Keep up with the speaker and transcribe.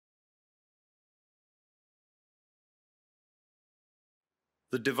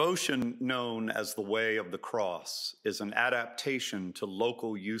The devotion known as the Way of the Cross is an adaptation to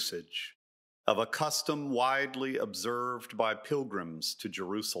local usage of a custom widely observed by pilgrims to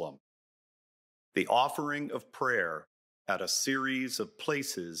Jerusalem: the offering of prayer at a series of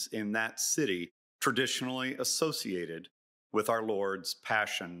places in that city traditionally associated with our Lord's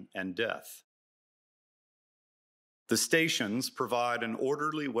passion and death. The stations provide an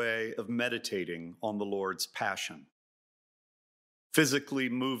orderly way of meditating on the Lord's passion. Physically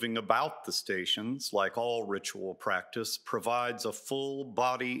moving about the stations, like all ritual practice, provides a full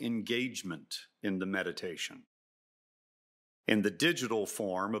body engagement in the meditation. In the digital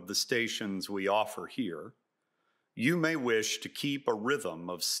form of the stations we offer here, you may wish to keep a rhythm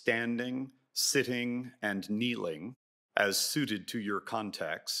of standing, sitting, and kneeling as suited to your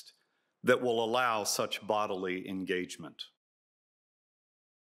context that will allow such bodily engagement.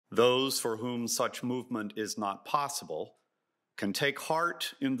 Those for whom such movement is not possible can take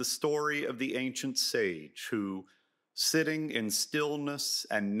heart in the story of the ancient sage who, sitting in stillness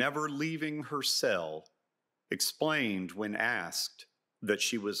and never leaving her cell, explained when asked that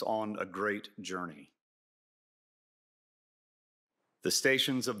she was on a great journey. The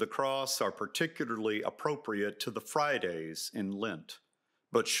Stations of the Cross are particularly appropriate to the Fridays in Lent,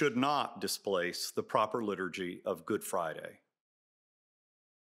 but should not displace the proper liturgy of Good Friday.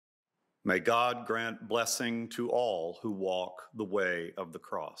 May God grant blessing to all who walk the way of the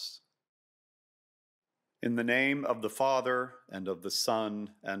cross. In the name of the Father, and of the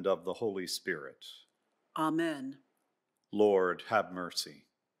Son, and of the Holy Spirit. Amen. Lord, have mercy.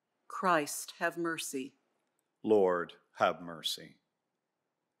 Christ, have mercy. Lord, have mercy.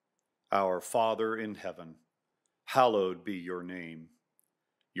 Our Father in heaven, hallowed be your name.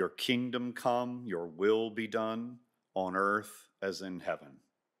 Your kingdom come, your will be done, on earth as in heaven.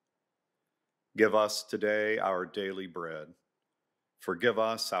 Give us today our daily bread. Forgive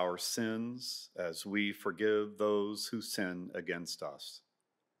us our sins as we forgive those who sin against us.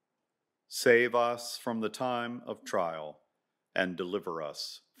 Save us from the time of trial and deliver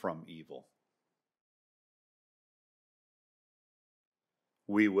us from evil.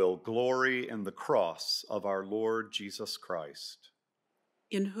 We will glory in the cross of our Lord Jesus Christ,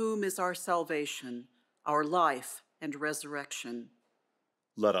 in whom is our salvation, our life and resurrection.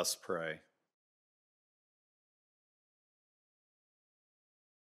 Let us pray.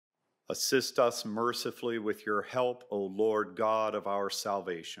 Assist us mercifully with your help, O Lord God of our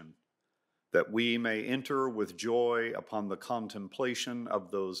salvation, that we may enter with joy upon the contemplation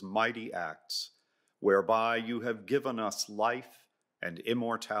of those mighty acts whereby you have given us life and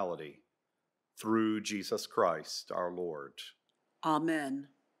immortality, through Jesus Christ our Lord. Amen.